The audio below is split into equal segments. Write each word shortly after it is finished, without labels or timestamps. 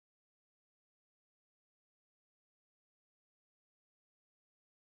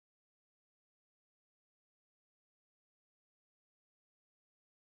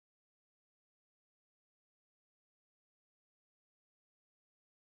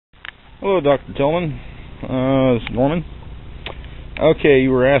Hello, Dr. Tillman. This is Norman. Okay, you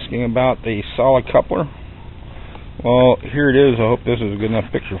were asking about the solid coupler. Well, here it is. I hope this is a good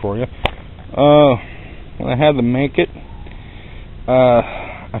enough picture for you. When I had to make it,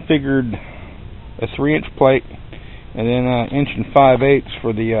 I figured a 3-inch plate and then an 1 5/8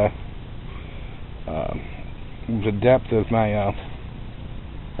 for the depth of my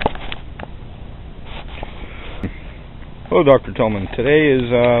Hello, Dr. Tillman. Today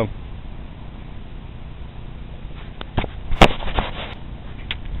is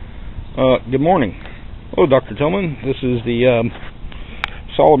good morning. Hello, Dr. Tillman. This is the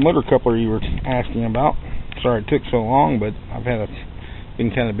solid motor coupler you were asking about. Sorry it took so long, but I've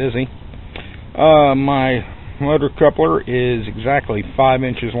been kind of busy. My motor coupler is exactly 5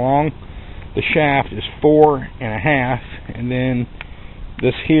 inches long. The shaft is 4.5, and then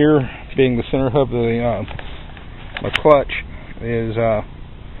this here, being the center hub of the my clutch, is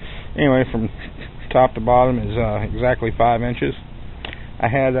anyway, from top to bottom is exactly 5 inches. I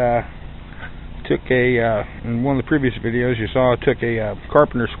had took a in one of the previous videos you saw, I took a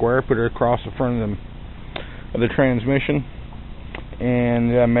carpenter square, put it across the front of the transmission,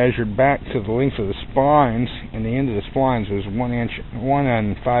 and measured back to the length of the splines, and the end of the splines was 1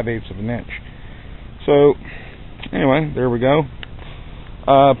 5/8 of an inch. So anyway, there we go.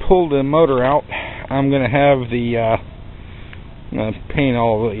 Pulled the motor out. I'm going to have the paint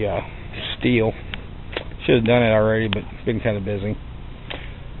all the steel. Should have done it already, but been kind of busy.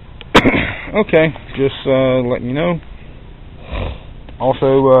 Okay, just letting you know.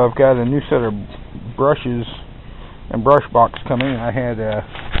 Also, I've got a new set of brushes and brush box coming. I had a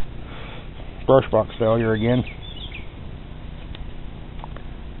brush box failure again.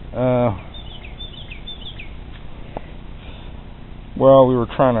 Well, we were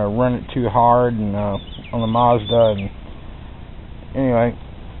trying to run it too hard and on the Mazda, and anyway,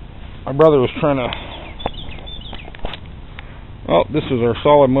 my brother was trying to. Well, this is our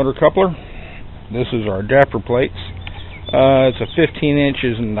solid motor coupler. This is our adapter plates. It's a 15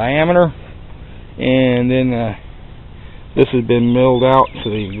 inches in diameter, and then this has been milled out to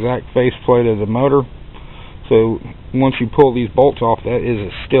the exact faceplate of the motor. So once you pull these bolts off, that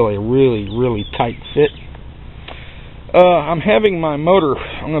is still a really tight fit. I'm having my motor,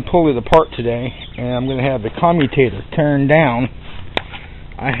 I'm going to pull it apart today, and I'm going to have the commutator turned down.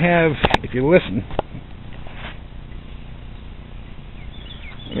 I have, if you listen,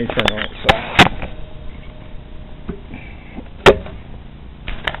 let me turn on the side.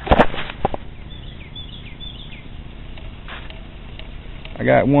 I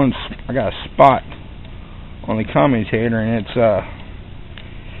got a spot on the commutator, and it's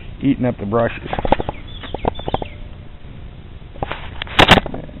eating up the brushes.